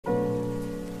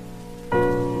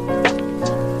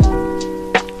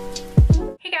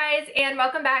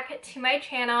welcome back to my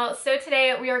channel. So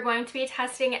today we are going to be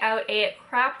testing out a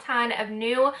crap ton of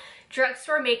new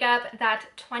drugstore makeup that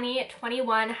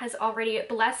 2021 has already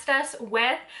blessed us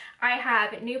with. I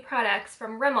have new products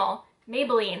from Rimmel,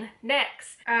 Maybelline,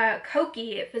 NYX,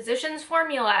 Kokie, Physicians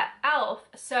Formula, e.l.f.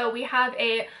 So we have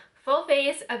a full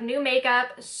face of new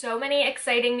makeup, so many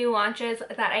exciting new launches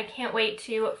that I can't wait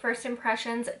to first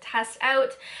impressions test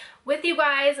out with you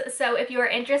guys. So if you are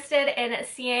interested in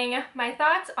seeing my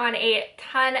thoughts on a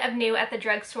ton of new at the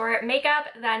drugstore makeup,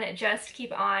 then just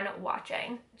keep on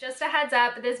watching. Just a heads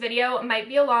up, this video might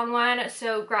be a long one,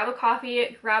 so grab a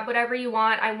coffee, grab whatever you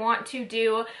want. I want to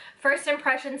do first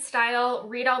impression style,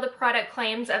 read all the product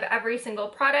claims of every single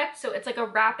product, so it's like a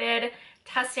rapid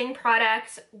testing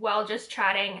products while just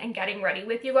chatting and getting ready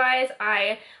with you guys.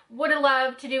 I would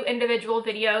love to do individual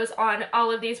videos on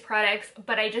all of these products,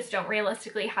 but I just don't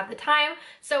realistically have the time.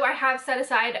 So I have set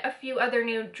aside a few other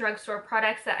new drugstore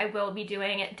products that I will be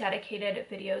doing dedicated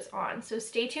videos on. So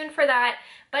stay tuned for that.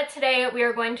 But today we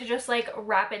are going to just like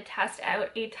rapid test out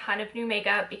a ton of new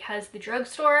makeup because the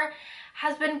drugstore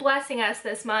has been blessing us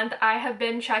this month. I have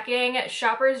been checking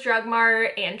Shoppers Drug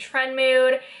Mart and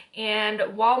Trendmood and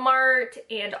Walmart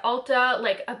and Ulta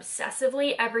like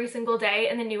obsessively every single day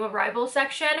in the new arrivals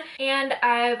section, and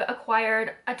I've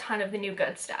acquired a ton of the new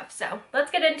good stuff. So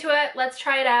let's get into it. Let's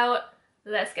try it out.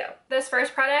 Let's go. This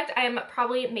first product I am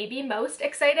probably maybe most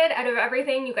excited out of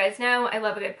everything. You guys know I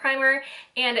love a good primer,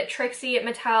 and Trixie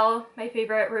Mattel, my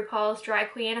favorite RuPaul's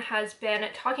drag queen, has been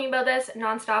talking about this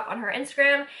nonstop on her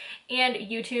Instagram and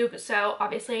YouTube, so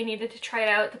obviously I needed to try it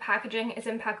out. The packaging is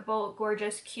impeccable,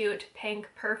 gorgeous, cute, pink,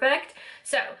 perfect.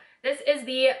 So this is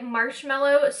the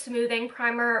Marshmallow Smoothing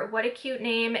Primer. What a cute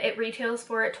name. It retails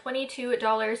for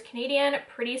 $22 Canadian.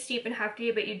 Pretty steep and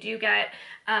hefty, but you do get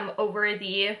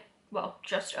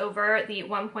just over the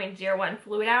 1.01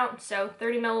 fluid ounce, so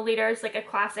 30 milliliters, like a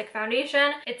classic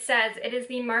foundation. It says it is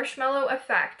the Marshmallow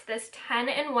Effect. This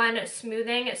 10-in-1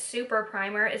 smoothing super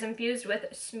primer is infused with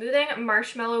smoothing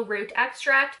marshmallow root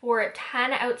extract for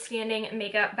 10 outstanding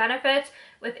makeup benefits.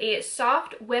 With a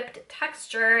soft whipped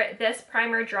texture, this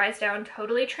primer dries down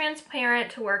totally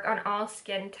transparent to work on all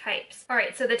skin types. All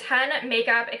right, so the 10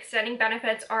 makeup extending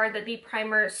benefits are that the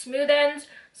primer smoothens,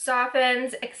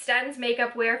 softens, extends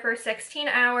makeup wear for 16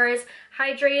 hours,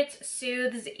 hydrates,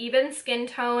 soothes even skin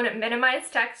tone,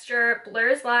 minimizes texture,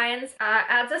 blurs lines,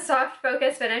 adds a soft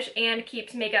focus finish, and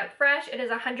keeps makeup fresh. It is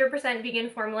 100% vegan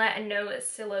formula and no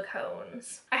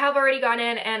silicones. I have already gone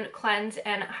in and cleansed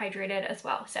and hydrated as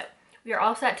well, so we are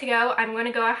all set to go. I'm going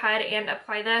to go ahead and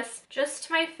apply this just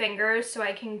to my fingers so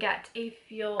I can get a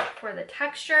feel for the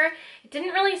texture. It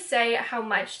didn't really say how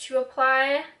much to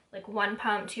apply, like 1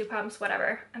 pump, 2 pumps,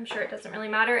 whatever. I'm sure it doesn't really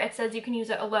matter. It says you can use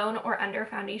it alone or under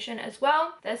foundation as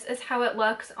well. This is how it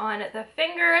looks on the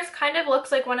fingers. Kind of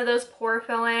looks like one of those pore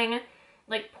filling,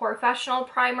 like POREfessional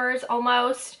primers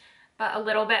almost, but a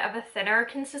little bit of a thinner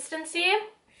consistency.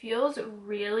 Feels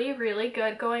really, really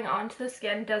good going onto the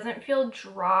skin. Doesn't feel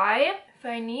dry. If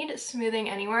I need smoothing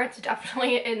anywhere, it's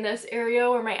definitely in this area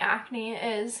where my acne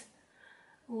is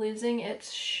losing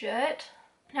its shit.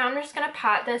 Now I'm just gonna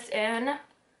pat this in,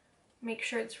 make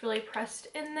sure it's really pressed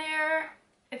in there.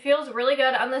 It feels really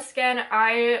good on the skin.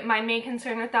 My main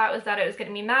concern with that was that it was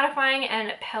gonna be mattifying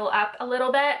and pill up a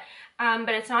little bit, but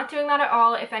it's not doing that at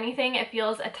all. If anything, it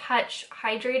feels a touch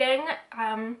hydrating.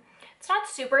 It's not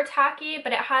super tacky,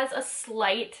 but it has a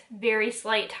slight, very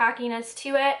slight tackiness to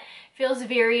it. Feels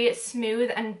very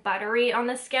smooth and buttery on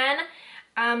the skin.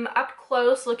 Up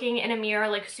close, looking in a mirror,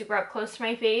 like super up close to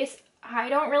my face, I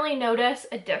don't really notice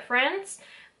a difference,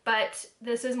 but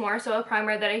this is more so a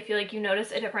primer that I feel like you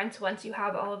notice a difference once you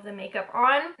have all of the makeup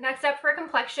on. Next up for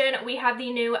complexion, we have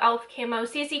the new e.l.f. Camo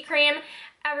CC Cream.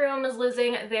 Everyone was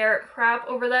losing their crap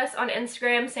over this on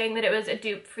Instagram, saying that it was a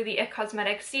dupe for the IT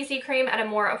Cosmetics CC Cream at a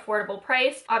more affordable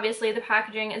price. Obviously, the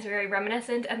packaging is very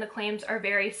reminiscent and the claims are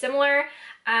very similar.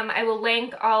 I will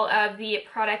link all of the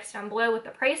products down below with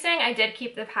the pricing. I did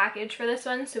keep the package for this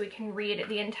one so we can read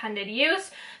the intended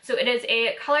use. So it is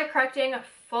a color correcting,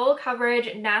 full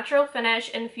coverage, natural finish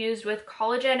infused with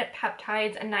collagen,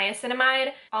 peptides, and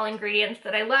niacinamide, all ingredients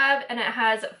that I love, and it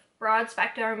has broad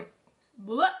spectrum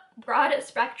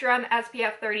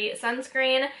SPF 30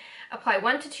 sunscreen. Apply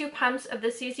 1 to 2 pumps of the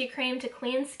CC cream to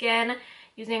clean skin.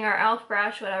 using our e.l.f.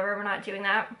 brush, whatever, we're not doing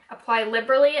that. Apply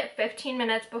liberally at 15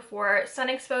 minutes before sun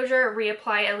exposure,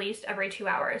 reapply at least every 2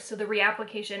 hours. So the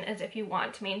reapplication is if you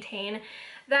want to maintain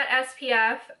that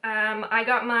SPF. I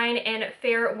got mine in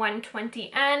Fair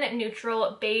 120N,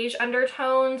 neutral beige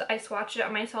undertones. I swatched it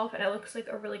on myself and it looks like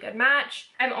a really good match.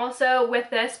 I'm also, with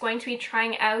this, going to be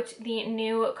trying out the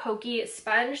new Kokie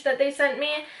sponge that they sent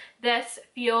me. This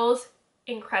feels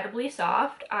incredibly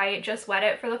soft. I just wet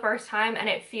it for the first time and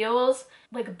it feels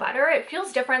like butter. It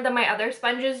feels different than my other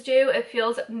sponges do. It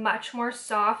feels much more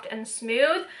soft and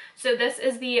smooth. So this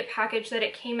is the package that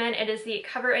it came in. It is the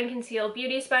Cover and Conceal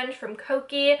Beauty Sponge from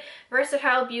Kokie.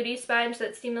 Versatile beauty sponge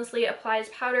that seamlessly applies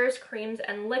powders, creams,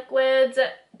 and liquids.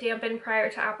 Dampen prior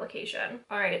to application.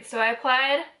 Alright, so I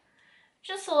applied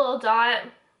just a little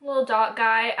dot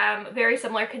guy. Very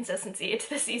similar consistency to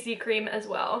the CC cream as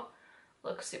well.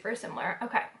 Looks super similar.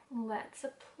 Okay, let's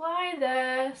apply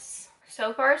this.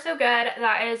 So far so good.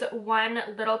 That is one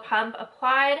little pump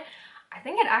applied. I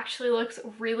think it actually looks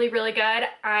really, really good.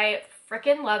 I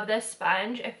freaking love this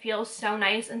sponge. It feels so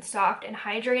nice and soft and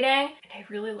hydrating. And I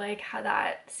really like how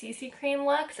that CC cream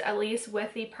looks, at least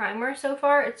with the primer so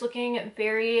far. It's looking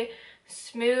very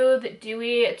smooth,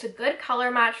 dewy. It's a good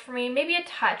color match for me. Maybe a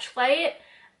touch light.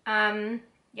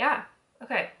 Yeah.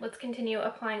 Okay, let's continue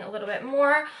applying a little bit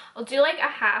more. I'll do like a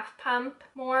half pump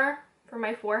more for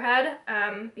my forehead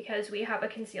because we have a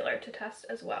concealer to test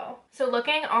as well. So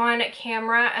looking on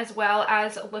camera as well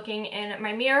as looking in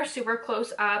my mirror super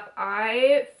close up,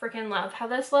 I freaking love how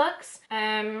this looks.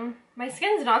 My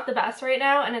skin's not the best right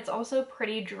now and it's also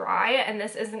pretty dry, and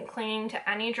this isn't clinging to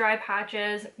any dry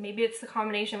patches. Maybe it's the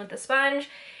combination with the sponge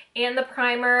and the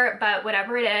primer, but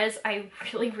whatever it is, I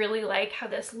really, really like how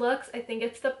this looks. I think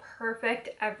it's the perfect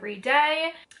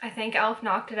everyday. I think e.l.f.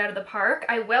 knocked it out of the park.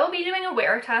 I will be doing a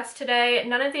wear test today.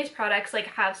 None of these products like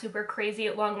have super crazy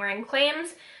long wearing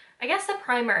claims. I guess the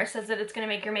primer says that it's going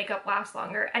to make your makeup last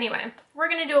longer. Anyway, we're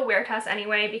going to do a wear test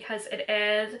anyway because it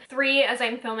is 3 as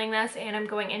I'm filming this and I'm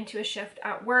going into a shift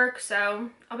at work. So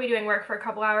I'll be doing work for a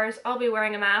couple hours. I'll be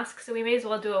wearing a mask, so we may as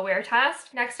well do a wear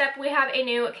test. Next up, we have a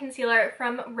new concealer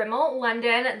from Rimmel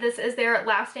London. This is their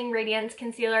Lasting Radiance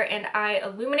Concealer and Eye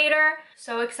Illuminator.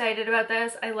 So excited about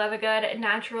this. I love a good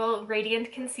natural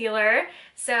radiant concealer.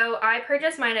 So I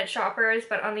purchased mine at Shoppers,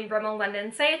 but on the Rimmel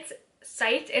London site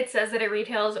it says that it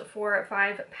retails for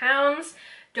 £5.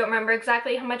 Don't remember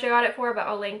exactly how much I got it for, but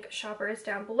I'll link Shoppers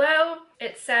down below.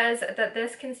 It says that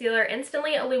this concealer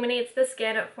instantly illuminates the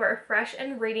skin for a fresh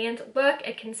and radiant look.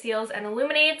 It conceals and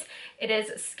illuminates. It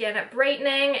is skin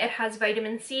brightening. It has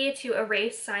vitamin C to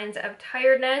erase signs of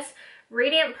tiredness,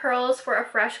 radiant pearls for a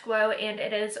fresh glow, and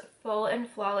it is full and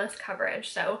flawless coverage.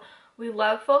 So we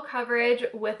love full coverage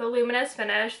with a luminous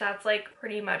finish. That's like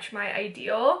pretty much my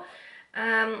ideal.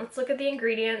 Let's look at the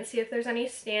ingredients, see if there's any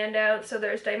standouts. So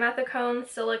there's dimethicone,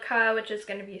 silica, which is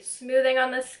going to be smoothing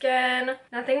on the skin.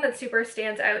 Nothing that super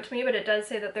stands out to me, but it does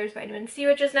say that there's vitamin C,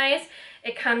 which is nice.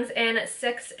 It comes in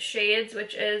 6 shades,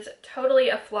 which is totally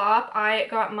a flop. I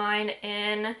got mine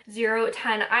in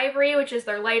 010 Ivory, which is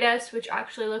their lightest, which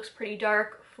actually looks pretty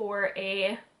dark for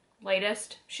a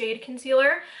lightest shade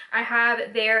concealer. I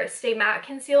have their Stay Matte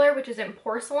Concealer, which is in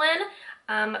Porcelain.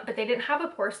 But they didn't have a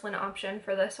porcelain option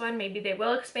for this one. Maybe they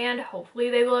will expand. Hopefully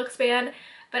they will expand.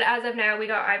 But as of now, we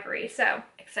got Ivory. So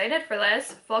excited for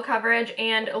this. Full coverage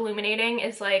and illuminating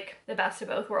is like the best of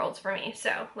both worlds for me.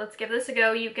 So let's give this a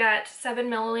go. You get 7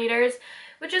 milliliters,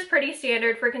 which is pretty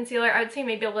standard for concealer. I would say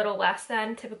maybe a little less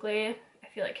than. Typically, I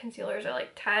feel like concealers are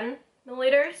like 10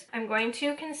 milliliters. I'm going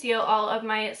to conceal all of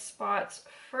my spots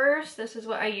first. This is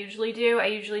what I usually do. I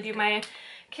usually do my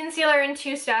concealer in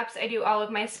 2 steps. I do all of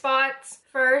my spots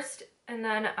first, and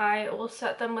then I will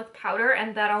set them with powder,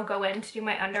 and then I'll go in to do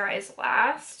my under eyes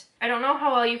last. I don't know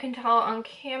how well you can tell on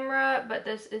camera, but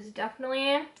this is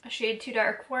definitely a shade too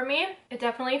dark for me. It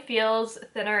definitely feels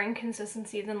thinner in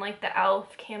consistency than like the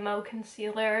e.l.f. Camo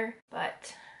Concealer,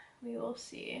 but we will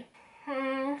see.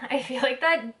 I feel like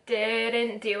that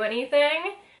didn't do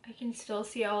anything. I can still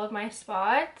see all of my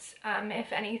spots.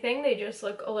 If anything, they just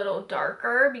look a little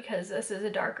darker because this is a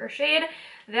darker shade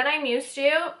than I'm used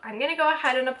to. I'm gonna go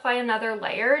ahead and apply another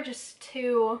layer just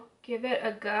to give it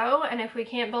a go. And if we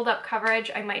can't build up coverage,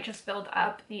 I might just build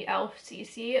up the e.l.f.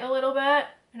 CC a little bit.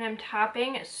 And I'm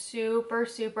tapping super,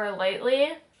 super lightly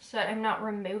so that I'm not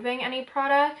removing any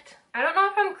product. I don't know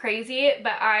if I'm crazy,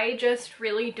 but I just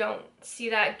really don't see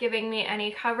that giving me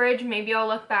any coverage. Maybe I'll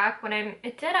look back when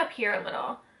it did up here a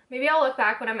little. Maybe I'll look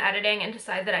back when I'm editing and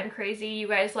decide that I'm crazy. You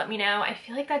guys let me know. I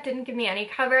feel like that didn't give me any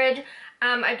coverage.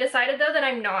 I've decided though that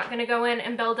I'm not gonna go in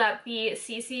and build up the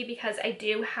CC because I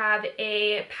do have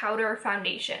a powder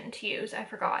foundation to use. I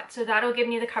forgot. So that'll give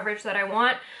me the coverage that I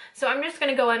want. So I'm just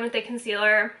gonna go in with the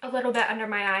concealer a little bit under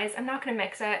my eyes. I'm not gonna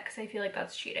mix it because I feel like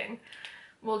that's cheating.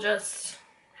 We'll just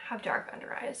have dark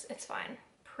under eyes. It's fine.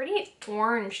 Pretty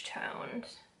orange toned.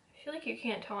 I feel like you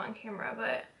can't tell on camera,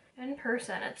 but in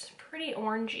person it's pretty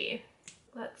orangey.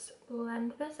 Let's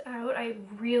blend this out. I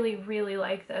really, really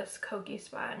like this Kokie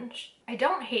sponge. I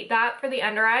don't hate that for the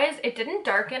under eyes. It didn't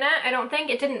darken it. I don't think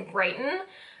it didn't brighten,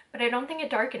 but I don't think it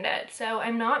darkened it. So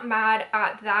I'm not mad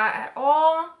at that at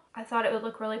all. I thought it would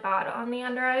look really bad on the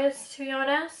under eyes, to be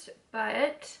honest,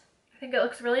 but I think it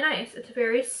looks really nice. It's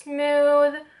very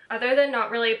smooth. Other than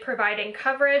not really providing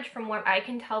coverage from what I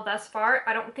can tell thus far,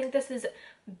 I don't think this is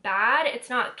bad. It's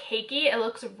not cakey. It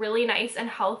looks really nice and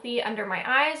healthy under my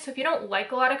eyes. So if you don't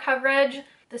like a lot of coverage,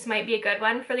 this might be a good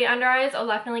one for the under eyes. I'll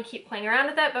definitely keep playing around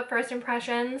with it, but first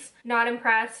impressions, not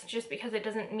impressed just because it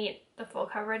doesn't meet the full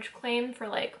coverage claim for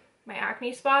like my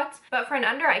acne spots. But for an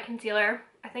under eye concealer,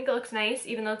 I think it looks nice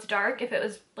even though it's dark. If it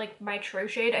was like my true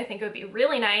shade, I think it would be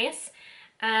really nice.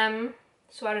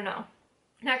 So I don't know.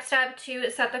 Next up, to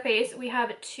set the face, we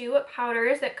have two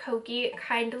powders that Kokie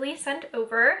kindly sent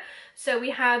over. So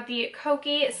we have the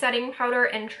Kokie setting powder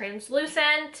in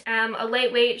translucent, a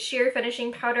lightweight sheer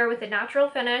finishing powder with a natural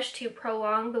finish to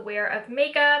prolong the wear of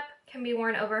makeup. Can be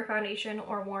worn over foundation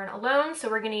or worn alone. So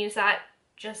we're going to use that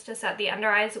just to set the under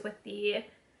eyes with the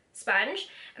sponge.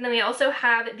 And then we also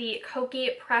have the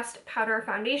Kokie pressed powder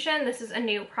foundation. This is a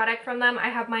new product from them. I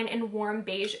have mine in warm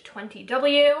beige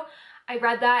 20W. I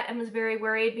read that and was very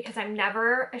worried because I'm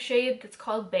never a shade that's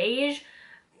called beige,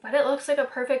 but it looks like a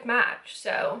perfect match.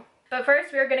 So, but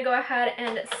first we're gonna go ahead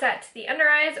and set the under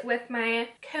eyes with my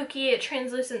Kokie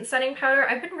translucent setting powder.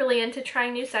 I've been really into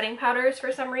trying new setting powders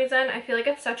for some reason. I feel like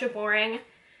it's such a boring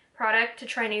product to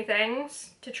try new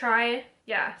things,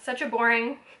 yeah, such a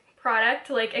boring product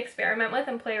to like experiment with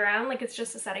and play around, like it's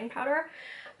just a setting powder.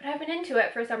 But I've been into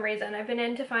it for some reason. I've been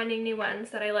into finding new ones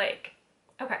that I like.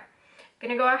 Okay.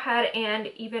 Gonna go ahead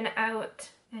and even out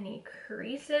any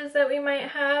creases that we might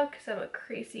have because I'm a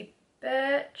creasy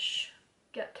bitch.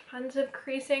 Get tons of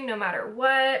creasing no matter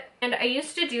what. And I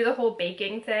used to do the whole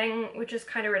baking thing, which is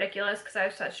kind of ridiculous because I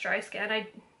have such dry skin. I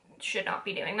should not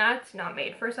be doing that. It's not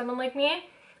made for someone like me.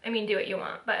 I mean, do what you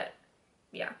want, but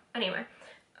yeah. Anyway,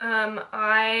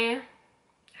 I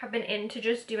have been into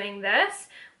just doing this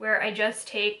where I just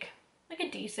take like a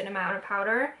decent amount of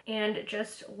powder and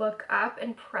just look up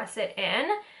and press it in,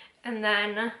 and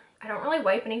then I don't really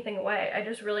wipe anything away. I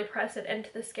just really press it into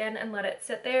the skin and let it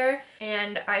sit there,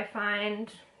 and I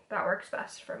find that works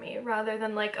best for me rather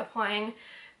than like applying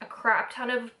a crap ton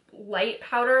of light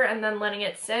powder and then letting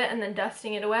it sit and then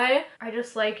dusting it away. I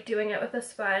just like doing it with a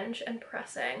sponge and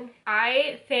pressing.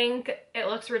 I think it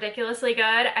looks ridiculously good.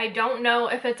 I don't know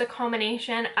if it's a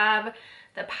combination of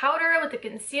the powder with the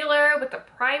concealer, with the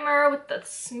primer, with the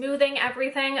smoothing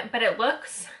everything, but it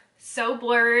looks so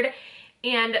blurred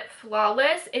and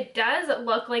flawless. It does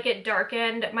look like it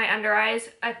darkened my under eyes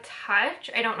a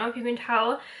touch. I don't know if you can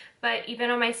tell, but even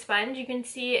on my sponge, you can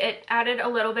see it added a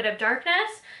little bit of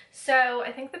darkness. So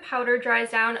I think the powder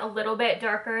dries down a little bit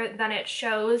darker than it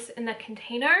shows in the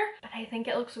container, but I think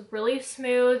it looks really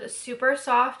smooth, super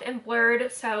soft and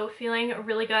blurred. So feeling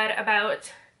really good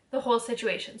about the whole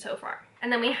situation so far.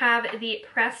 And then we have the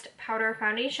pressed powder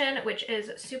foundation, which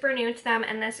is super new to them,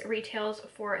 and this retails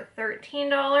for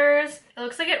 $13. It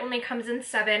looks like it only comes in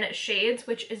 7 shades,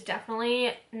 which is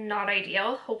definitely not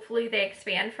ideal. Hopefully they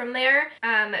expand from there,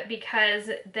 because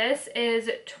this is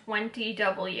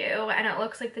 20W and it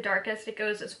looks like the darkest it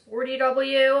goes is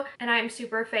 40W, and I'm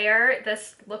super fair.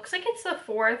 This looks like it's the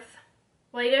 4th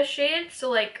lightest shade, so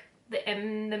like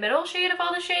in the middle shade of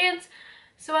all the shades.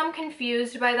 So I'm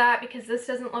confused by that because this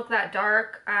doesn't look that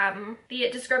dark. The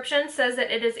description says that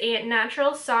it is a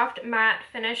natural soft matte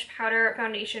finish powder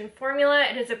foundation formula.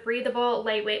 It is a breathable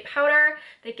lightweight powder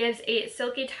that gives a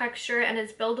silky texture and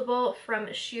is buildable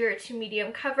from sheer to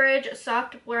medium coverage.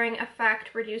 Soft blurring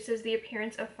effect reduces the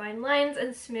appearance of fine lines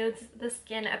and smooths the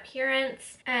skin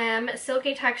appearance.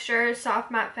 Silky texture, soft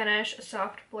matte finish,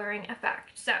 soft blurring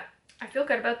effect. So I feel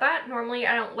good about that. Normally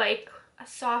I don't like a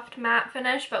soft matte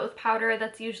finish, but with powder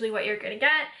that's usually what you're gonna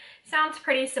get. Sounds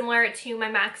pretty similar to my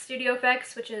MAC Studio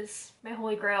Fix, which is my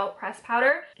holy grail press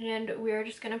powder, and we're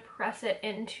just gonna press it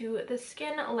into the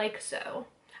skin like so.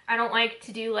 I don't like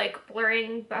to do like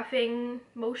blurring, buffing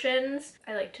motions.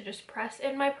 I like to just press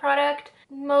in my product,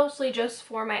 mostly just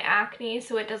for my acne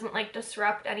so it doesn't like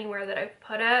disrupt anywhere that I've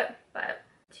put it. But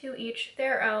To each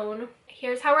their own.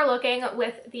 Here's how we're looking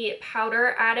with the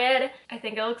powder added. I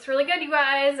think it looks really good, you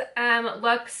guys.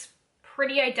 Looks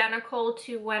pretty identical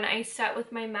to when I set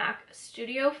with my MAC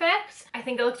Studio Fix. I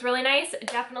think it looks really nice.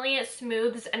 Definitely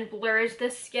smooths and blurs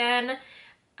the skin.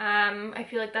 I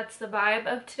feel like that's the vibe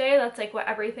of today. That's like what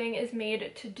everything is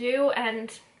made to do,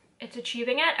 and it's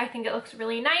achieving it. I think it looks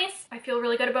really nice. I feel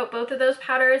really good about both of those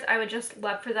powders. I would just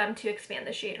love for them to expand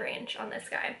the shade range on this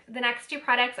guy. The next two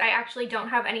products I actually don't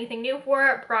have anything new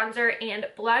for. Bronzer and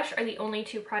blush are the only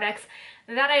two products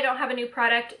that I don't have a new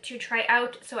product to try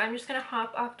out. So I'm just gonna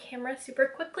hop off camera super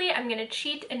quickly. I'm gonna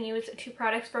cheat and use two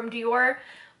products from Dior,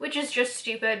 which is just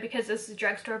stupid because this is a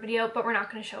drugstore video, but we're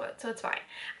not gonna show it, so it's fine.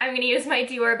 I'm gonna use my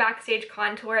Dior Backstage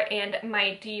Contour and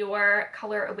my Dior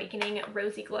Color Awakening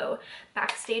Rosy Glow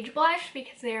Backstage Blush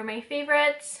because they are my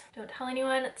favorites. Don't tell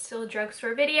anyone, it's still a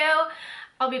drugstore video.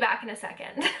 I'll be back in a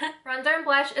second. Bronzer and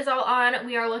blush is all on.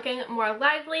 We are looking more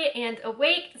lively and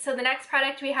awake. So the next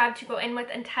product we have to go in with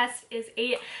and test is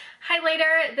a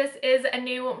highlighter. This is a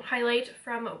new highlight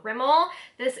from Rimmel.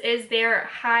 This is their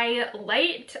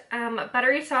Highlight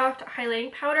Buttery Soft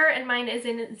Highlighting Powder, and mine is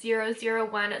in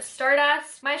 001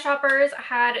 Stardust. My shoppers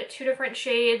had two different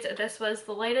shades. This was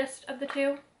the lightest of the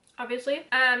two, obviously.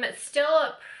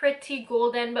 Still pretty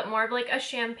golden, but more of like a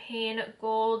champagne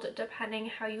gold, depending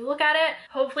how you look at it.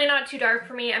 Hopefully not too dark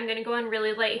for me. I'm gonna go in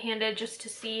really light-handed just to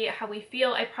see how we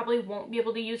feel. I probably won't be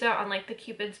able to use it on like the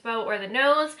Cupid's bow or the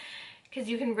nose, because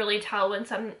you can really tell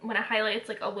when a highlight's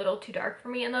like a little too dark for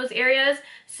me in those areas.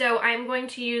 So I'm going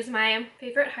to use my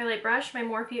favorite highlight brush, my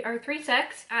Morphe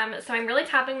R36. So I'm really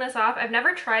tapping this off. I've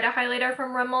never tried a highlighter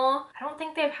from Rimmel. I don't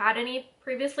think they've had any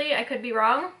previously. I could be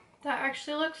wrong. That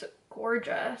actually looks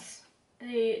gorgeous.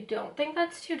 I don't think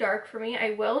that's too dark for me.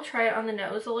 I will try it on the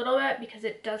nose a little bit because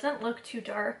it doesn't look too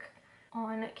dark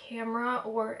on camera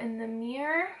or in the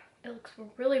mirror. It looks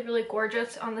really, really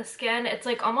gorgeous on the skin. It's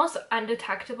like almost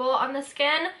undetectable on the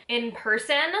skin. In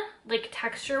person, like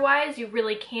texture wise, you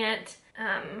really can't,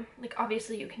 like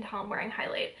obviously you can tell I'm wearing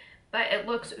highlight, but it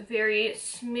looks very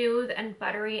smooth and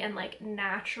buttery and like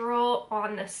natural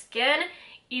on the skin,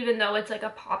 even though it's like a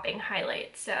popping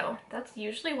highlight. So that's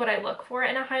usually what I look for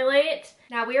in a highlight.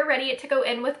 Now we are ready to go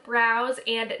in with brows,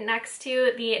 and next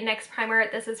to the NYX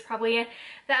primer, this is probably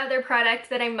the other product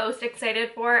that I'm most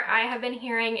excited for. I have been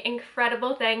hearing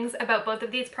incredible things about both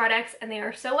of these products and they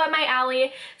are so up my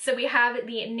alley. So we have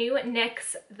the new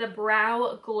NYX, the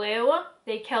Brow Glue.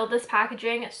 They killed this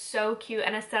packaging, so cute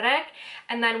and aesthetic.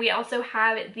 And then we also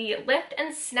have the Lift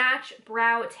and Snatch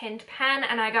Brow Tint Pen,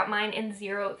 and I got mine in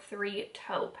 03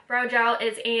 Taupe. Brow Gel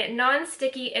is a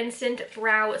non-sticky instant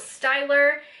brow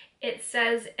styler. It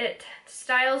says it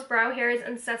styles brow hairs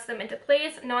and sets them into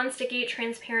place. Non-sticky,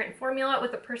 transparent formula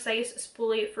with a precise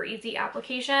spoolie for easy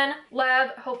application. Love,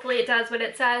 hopefully it does what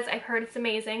it says. I've heard it's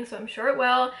amazing, so I'm sure it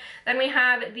will. Then we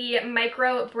have the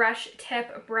Micro Brush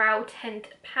Tip Brow Tint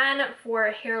Pen for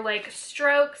hair-like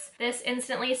strokes. This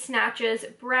instantly snatches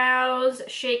brows.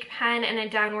 Shake pen in a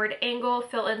downward angle.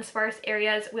 Fill in sparse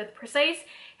areas with precise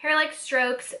hair-like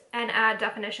strokes and add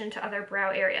definition to other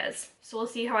brow areas. So we'll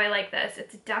see how I like this.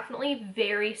 It's definitely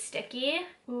very sticky.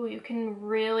 Ooh, you can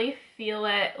really feel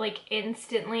it like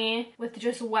instantly with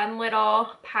just one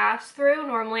little pass through.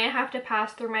 Normally I have to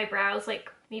pass through my brows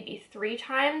like maybe 3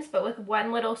 times, but with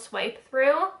one little swipe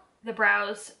through, the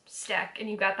brows stick and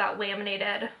you got that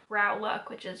laminated brow look,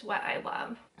 which is what I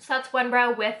love. So that's one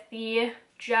brow with the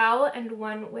gel and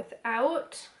one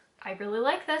without. I really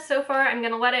like this so far. I'm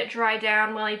gonna let it dry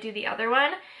down while I do the other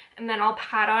one, and then I'll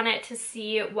pat on it to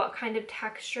see what kind of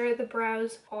texture the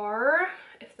brows are.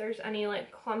 If there's any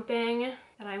like clumping,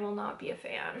 then I will not be a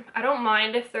fan. I don't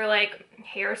mind if they're like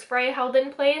hairspray held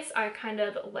in place. I kind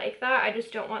of like that. I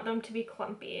just don't want them to be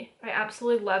clumpy. I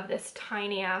absolutely love this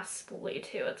tiny ass spoolie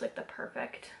too. It's like the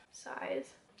perfect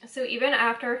size. So even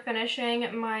after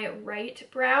finishing my right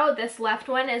brow, this left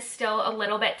one is still a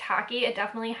little bit tacky. It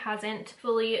definitely hasn't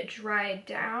fully dried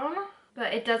down,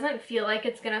 but it doesn't feel like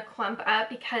it's gonna clump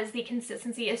up because the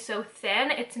consistency is so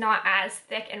thin. It's not as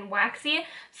thick and waxy,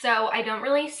 so I don't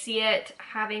really see it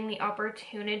having the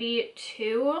opportunity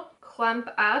to clump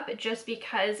up just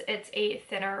because it's a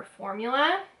thinner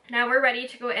formula. Now we're ready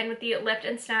to go in with the Lift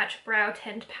and Snatch Brow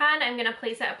Tint Pen. I'm gonna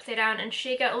place it upside down and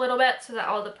shake it a little bit so that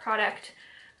all the product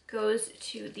goes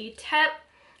to the tip.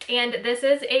 And this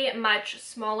is a much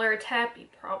smaller tip. You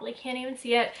probably can't even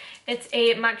see it. It's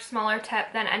a much smaller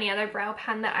tip than any other brow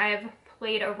pen that I've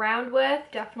played around with.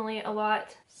 Definitely a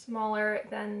lot smaller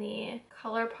than the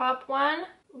ColourPop one.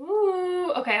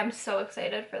 Ooh, okay, I'm so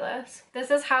excited for this.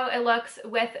 This is how it looks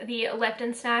with the Lift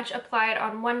and Snatch applied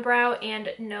on one brow and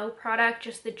no product,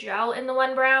 just the gel in the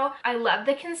one brow. I love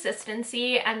the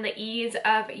consistency and the ease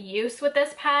of use with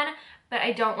this pen, but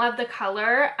I don't love the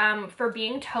color. For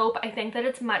being taupe, I think that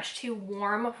it's much too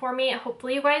warm for me.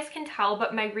 Hopefully you guys can tell,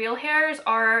 but my real hairs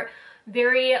are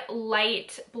very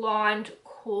light blonde,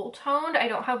 cool toned. I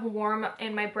don't have warm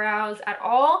in my brows at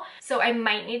all, so I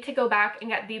might need to go back and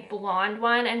get the blonde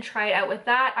one and try it out with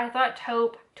that. I thought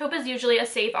taupe is usually a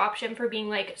safe option for being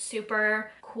like super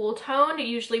cool toned.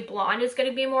 Usually blonde is going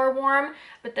to be more warm,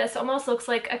 but this almost looks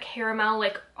like a caramel,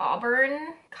 like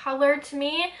auburn color to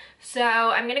me. So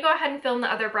I'm gonna go ahead and film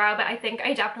the other brow, but I think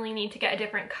I definitely need to get a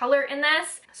different color in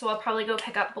this, so I'll probably go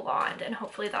pick up blonde and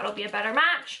hopefully that'll be a better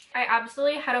match. I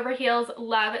absolutely head over heels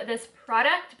love this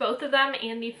product, both of them,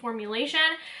 and the formulation.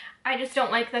 I just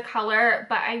don't like the color,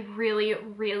 but I really,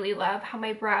 really love how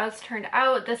my brows turned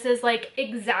out. This is like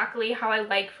exactly how I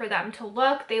like for them to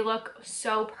look. They look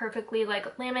so perfectly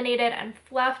like laminated and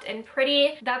fluffed and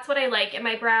pretty. That's what I like in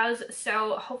my brows.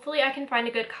 So hopefully I can find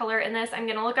a good color in this. I'm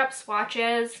gonna look up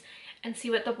swatches and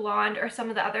see what the blonde or some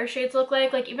of the other shades look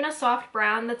like. Like even a soft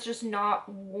brown that's just not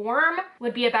warm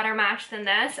would be a better match than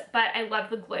this, but I love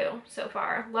the glue so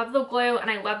far. Love the glue and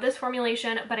I love this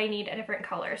formulation, but I need a different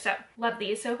color. So love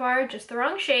these so far, just the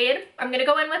wrong shade. I'm gonna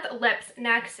go in with lips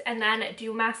next and then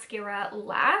do mascara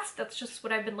last. That's just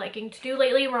what I've been liking to do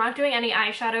lately. We're not doing any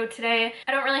eyeshadow today.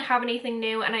 I don't really have anything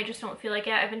new and I just don't feel like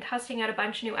it. I've been testing out a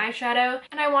bunch of new eyeshadow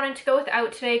and I wanted to go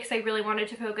without today because I really wanted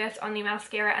to focus on the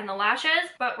mascara and the lashes,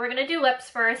 but we're gonna do lips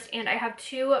first, and I have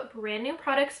two brand new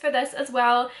products for this as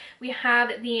well. We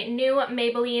have the new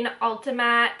Maybelline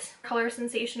Ultimate Color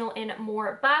Sensational in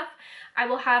More Buff. I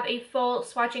will have a full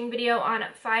swatching video on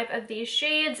 5 of these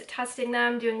shades, testing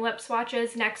them, doing lip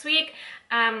swatches next week.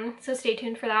 So stay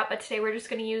tuned for that, but today we're just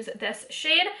going to use this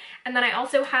shade. And then I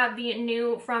also have the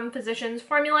new from Physicians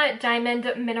Formula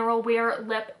Diamond Mineral Wear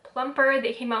Lip Plumper.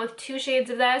 They came out with 2 shades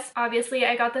of this. Obviously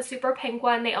I got the super pink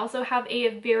one. They also have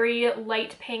a very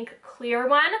light pink clear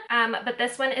one, but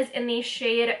this one is in the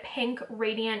shade Pink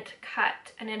Radiant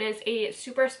Cut, and it is a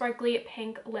super sparkly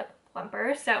pink lip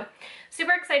plumper. So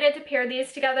super excited to pair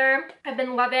these together. I've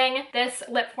been loving this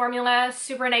lip formula,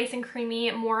 super nice and creamy,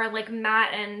 more like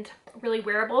matte and really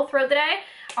wearable throughout the day.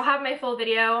 I'll have my full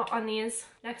video on these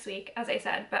next week, as I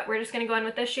said, but we're just gonna go in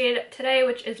with this shade today,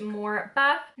 which is More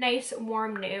Buff, nice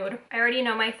warm nude. I already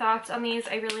know my thoughts on these.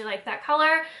 I really like that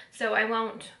color, so I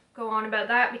won't go on about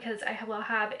that because I will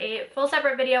have a full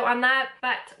separate video on that.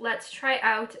 But let's try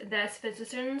out this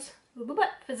Physicians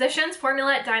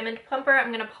Formula Diamond Plumper.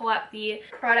 I'm gonna pull up the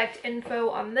product info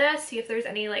on this, see if there's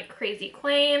any like crazy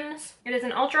claims. It is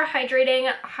an ultra hydrating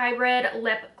hybrid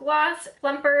lip gloss.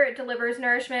 Plumper delivers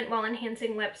nourishment while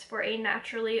enhancing lips for a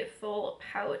naturally full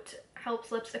pout.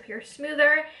 Helps lips appear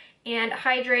smoother and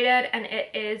hydrated, and it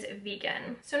is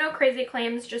vegan. So no crazy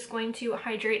claims, just going to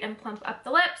hydrate and plump up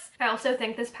the lips. I also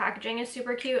think this packaging is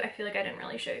super cute. I feel like I didn't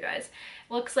really show you guys.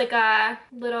 It looks like a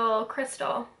little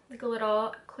crystal, like a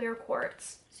little clear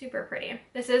quartz. Super pretty.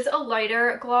 This is a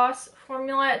lighter gloss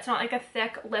formula. It's not like a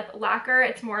thick lip lacquer.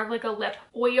 It's more of like a lip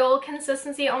oil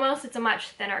consistency almost. It's a much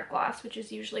thinner gloss, which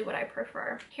is usually what I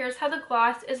prefer. Here's how the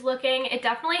gloss is looking. It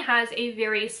definitely has a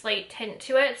very slight tint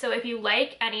to it. So if you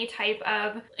like any type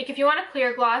of, like if you want a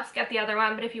clear gloss, get the other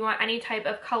one. But if you want any type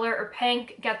of color or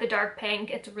pink, get the dark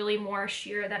pink. It's really more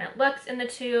sheer than it looks in the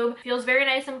tube. Feels very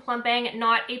nice and plumping,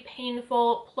 not a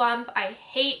painful plump. I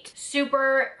hate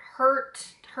super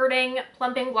hurting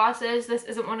plumping glosses. This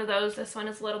isn't one of those. This one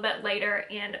is a little bit lighter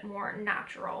and more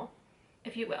natural,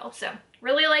 if you will. So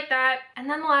really like that. And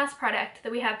then the last product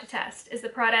that we have to test is the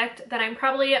product that I'm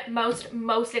probably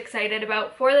most excited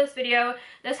about for this video.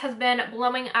 This has been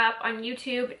blowing up on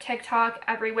YouTube, TikTok,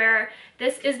 everywhere.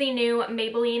 This is the new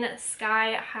Maybelline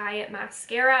Sky High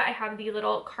Mascara. I have the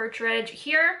little cartridge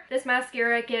here. This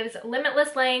mascara gives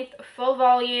limitless length, full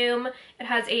volume. It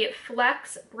has a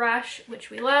flex brush, which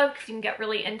we love because you can get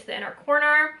really into the inner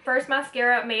corner. First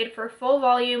mascara made for full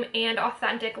volume and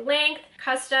authentic length.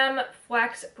 Custom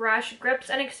flex brush grips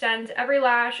and extends every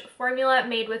lash. Formula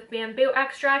made with bamboo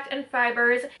extract and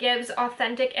fibers. Gives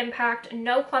authentic impact,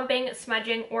 no clumping,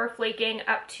 smudging, or flaking,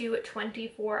 up to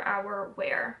 24-hour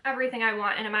wear. Everything I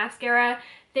want in a mascara.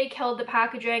 They killed the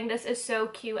packaging. This is so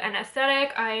cute and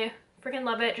aesthetic. I freaking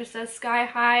love it. Just says Sky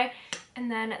High, and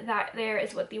then that there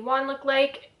is what the wand look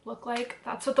like.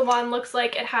 That's what the wand looks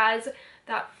like. It has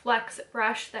that flex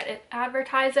brush that it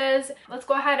advertises. Let's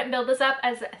go ahead and build this up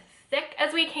as thick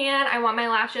as we can. I want my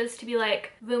lashes to be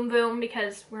like boom boom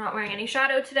because we're not wearing any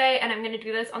shadow today, and I'm going to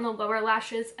do this on the lower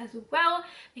lashes as well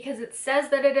because it says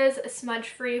that it is smudge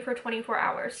free for 24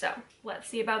 hours, so let's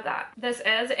see about that. This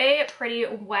is a pretty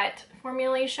wet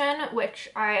formulation, which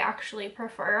I actually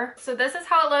prefer. So this is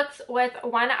how it looks with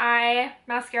one eye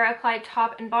mascara applied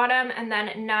top and bottom and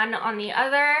then none on the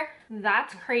other.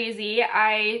 That's crazy.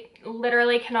 I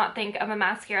literally cannot think of a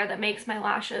mascara that makes my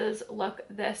lashes look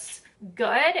this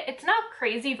good. It's not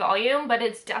crazy volume, but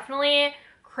it's definitely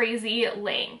crazy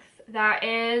length. That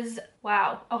is,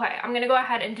 wow. Okay, I'm gonna go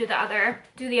ahead and do the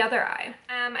other eye.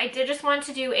 I did just want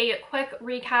to do a quick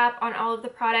recap on all of the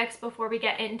products before we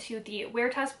get into the wear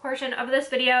test portion of this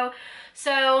video.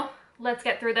 So let's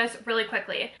get through this really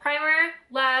quickly. Primer,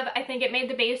 love. I think it made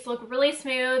the base look really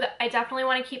smooth. I definitely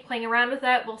want to keep playing around with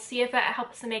it. We'll see if it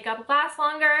helps the makeup last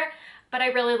longer, but I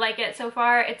really like it so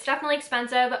far. It's definitely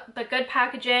expensive, but good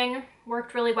packaging,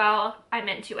 worked really well. I'm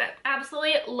into it.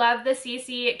 Absolutely love the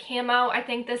CC Camo. I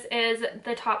think this is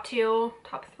the top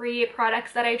 3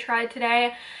 products that I tried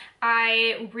today.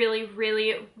 I really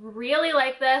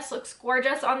like this. Looks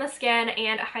gorgeous on the skin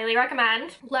and highly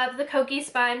recommend. Love the Kokie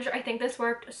sponge. I think this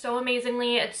worked so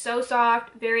amazingly. It's so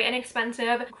soft, very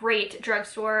inexpensive, great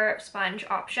drugstore sponge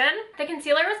option. The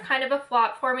concealer was kind of a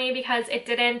flop for me because it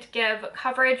didn't give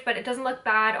coverage, but it doesn't look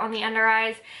bad on the under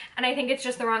eyes, and I think it's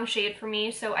just the wrong shade for me,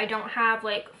 so I don't have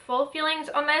like full feelings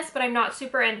on this, but I'm not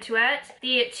super into it.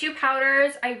 The 2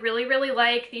 powders I really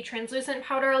like. The translucent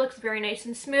powder looks very nice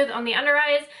and smooth on the under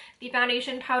eyes. The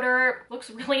foundation powder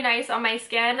looks really nice on my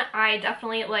skin. I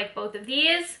definitely like both of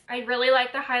these. I really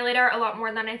like the highlighter a lot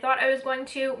more than I thought I was going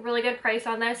to. Really good price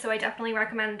on this, so I definitely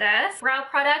recommend this. Brow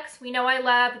products, we know I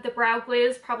love the brow glue.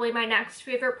 Is probably my next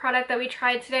favorite product that we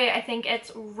tried today. I think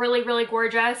it's really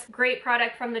gorgeous. Great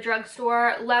product from the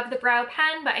drugstore. Love the brow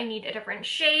pen, but I need a different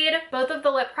shade. Both of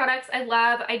the lip products I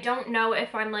love. I don't know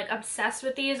if I'm like obsessed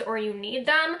with these or you need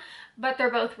them, but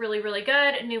they're both really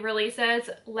good. New releases,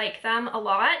 like them a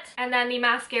lot. And then the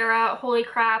mascara, holy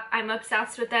crap, I'm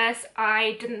obsessed with this.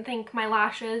 I didn't think my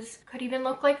lashes could even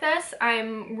look like this.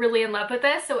 I'm really in love with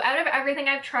this. So out of everything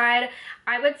I've tried,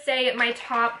 I would say my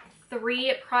top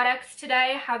 3 products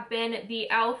today have been the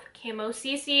e.l.f. Camo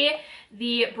CC,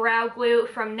 the brow glue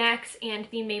from NYX, and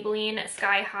the Maybelline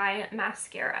Sky High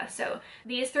mascara. So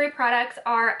these 3 products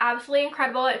are absolutely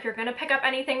incredible. If you're gonna pick up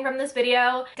anything from this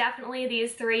video, definitely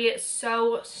these 3.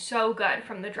 So good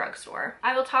from the drugstore.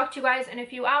 I will talk to you guys in a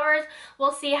few hours.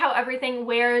 We'll see how everything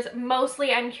wears.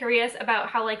 Mostly I'm curious about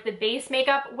how like the base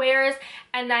makeup wears,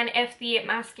 and then if the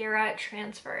mascara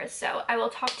transfers. So I will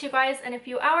talk to you guys in a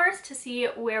few hours to see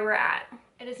where we're at.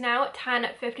 It is now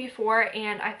 10:54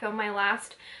 and I filmed my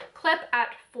last clip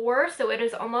at 4, so it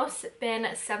has almost been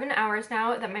 7 hours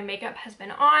now that my makeup has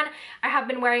been on. I have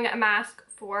been wearing a mask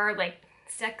for like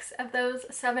 6 of those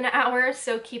 7 hours,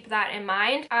 so keep that in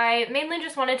mind. I mainly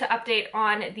just wanted to update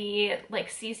on the like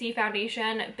CC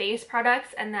foundation base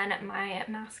products and then my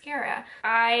mascara.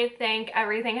 I think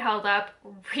everything held up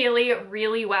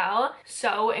really well.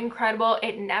 So incredible.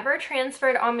 It never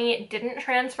transferred on me. It didn't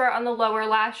transfer on the lower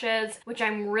lashes, which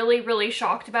I'm really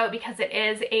shocked about because it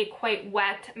is a quite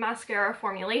wet mascara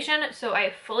formulation, so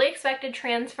I fully expected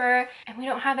transfer and we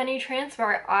don't have any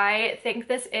transfer. I think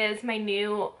this is my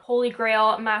new holy grail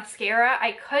mascara.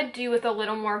 I could do with a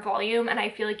little more volume, and I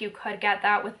feel like you could get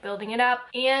that with building it up,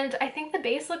 and I think the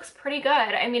base looks pretty good.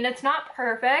 I mean, it's not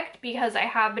perfect because I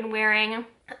have been wearing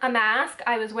a mask.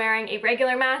 I was wearing a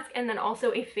regular mask and then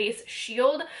also a face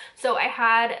shield, so I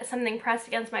had something pressed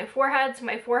against my forehead, so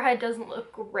my forehead doesn't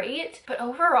look great, but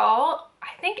overall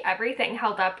I think everything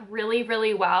held up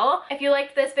really well. If you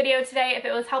liked this video today, if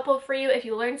it was helpful for you, if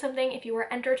you learned something, if you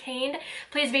were entertained,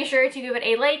 please be sure to give it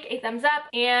a like, a thumbs up,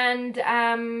 and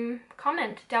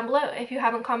comment down below if you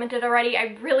haven't commented already.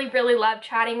 I really love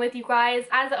chatting with you guys.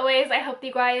 As always, I hope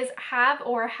you guys have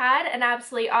or had an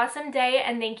absolutely awesome day,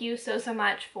 and thank you so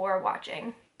much for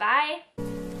watching. Bye!